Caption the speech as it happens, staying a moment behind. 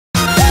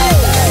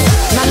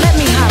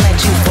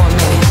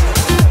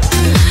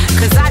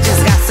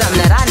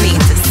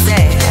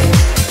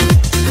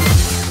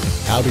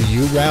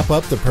wrap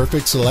up the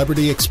perfect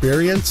celebrity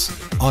experience?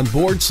 On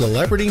board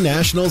Celebrity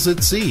Nationals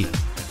at Sea.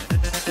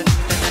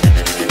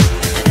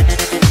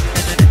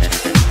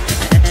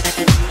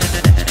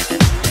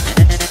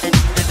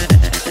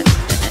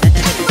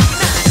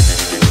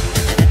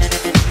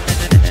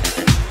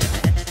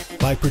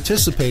 By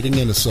participating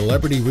in a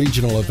celebrity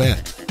regional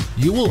event,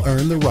 you will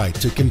earn the right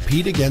to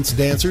compete against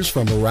dancers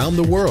from around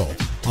the world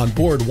on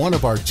board one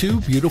of our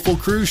 2 beautiful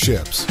cruise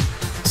ships.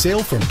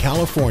 Sail from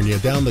California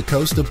down the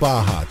coast of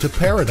Baja to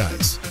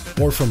Paradise,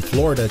 or from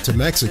Florida to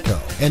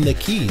Mexico and the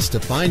Keys to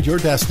find your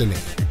destiny.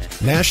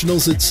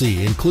 Nationals at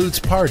Sea includes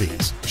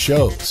parties,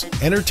 shows,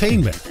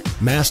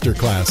 entertainment, master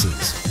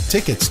classes,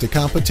 tickets to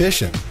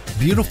competition,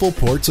 beautiful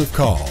ports of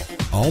call,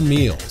 all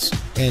meals,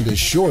 and is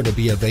sure to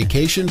be a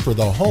vacation for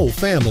the whole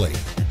family.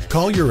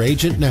 Call your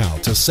agent now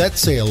to set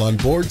sail on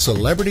board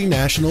Celebrity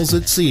Nationals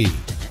at Sea.